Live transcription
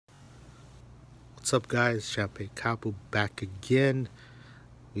What's up, guys? Champagne Capo back again.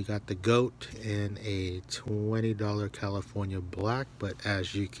 We got the goat in a $20 California black, but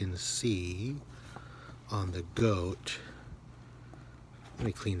as you can see on the goat, let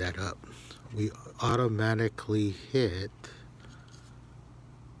me clean that up. We automatically hit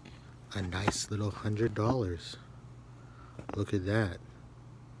a nice little $100. Look at that.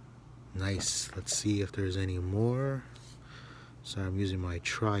 Nice. Let's see if there's any more. So I'm using my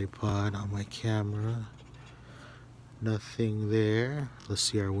tripod on my camera. Nothing there. Let's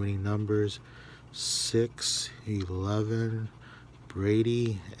see our winning numbers. 6, 11,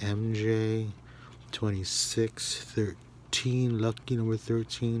 Brady, MJ, 26, 13, lucky number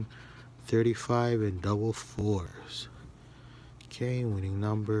 13, 35, and double fours. Okay, winning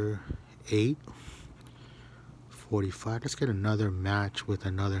number 8, 45. Let's get another match with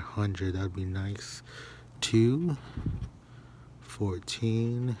another 100. That would be nice. 2,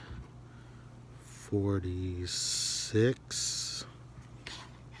 14, 46,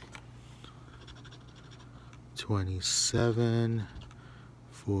 27,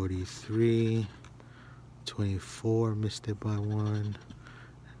 43, 24, missed it by 1,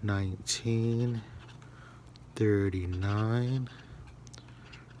 19, 39,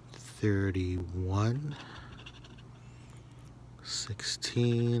 31,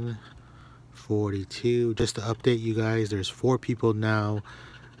 16, 42. Just to update you guys, there's 4 people now,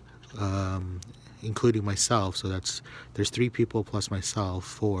 including myself. So there's 3 people plus myself,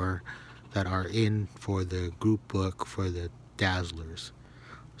 4 that are in for the group book for the Dazzlers.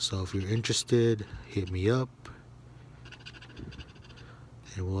 So if you're interested, hit me up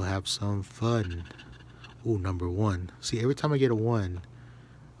and we'll have some fun. Ooh, number 1. See, every time I get a 1,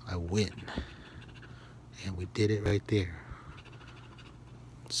 I win. And we did it right there.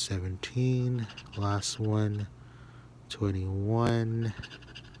 17, last one, 21,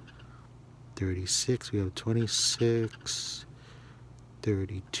 36, we have 26,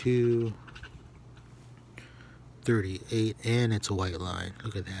 32, 38, and it's a white line.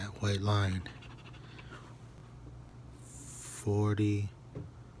 Look at that, white line.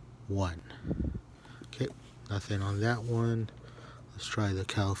 41. Okay, nothing on that one. Let's try the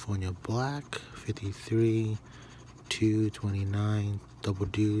California black. 53, 2, 29, double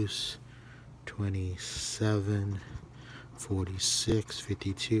deuce, 27, 46,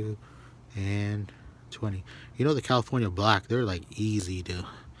 52, and 20. You know, the California black, they're like easy to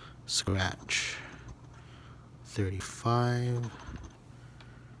scratch. 35,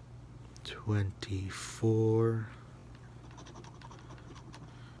 24,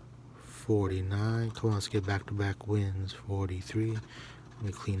 49. Come on, let's get back-to-back wins. 43. Let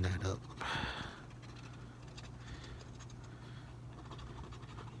me clean that up.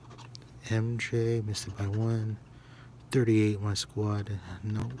 MJ, missed it by 1. 38, my squad.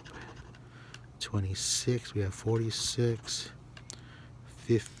 Nope. 26, we have 46.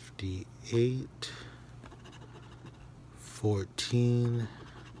 58. 14.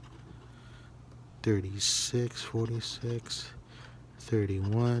 36, 46.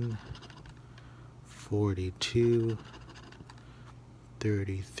 31. 42.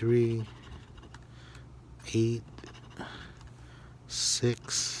 33. 8.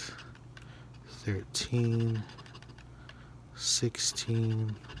 6. 13,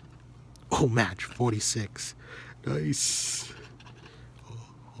 16, oh, match 46. Nice.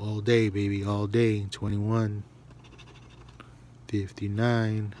 All day, baby, all day. 21,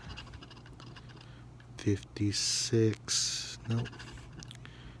 59, 56, nope,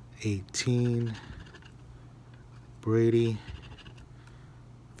 18, Brady,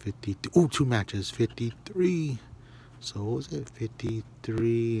 52. Oh, 2 matches. 53. So what was it?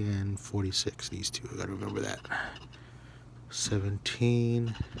 53 and 46. These 2. I gotta remember that.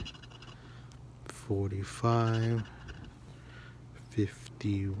 17, 45,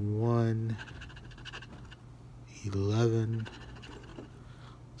 51, 11,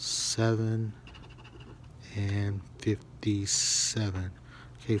 7, and 57.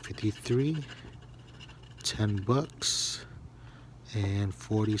 Okay, 53, 10 bucks, and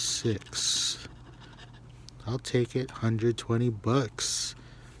 46. I'll take it. 120 bucks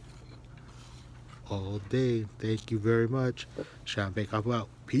all day. Thank you very much. Champagne Capo out.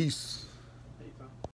 Peace.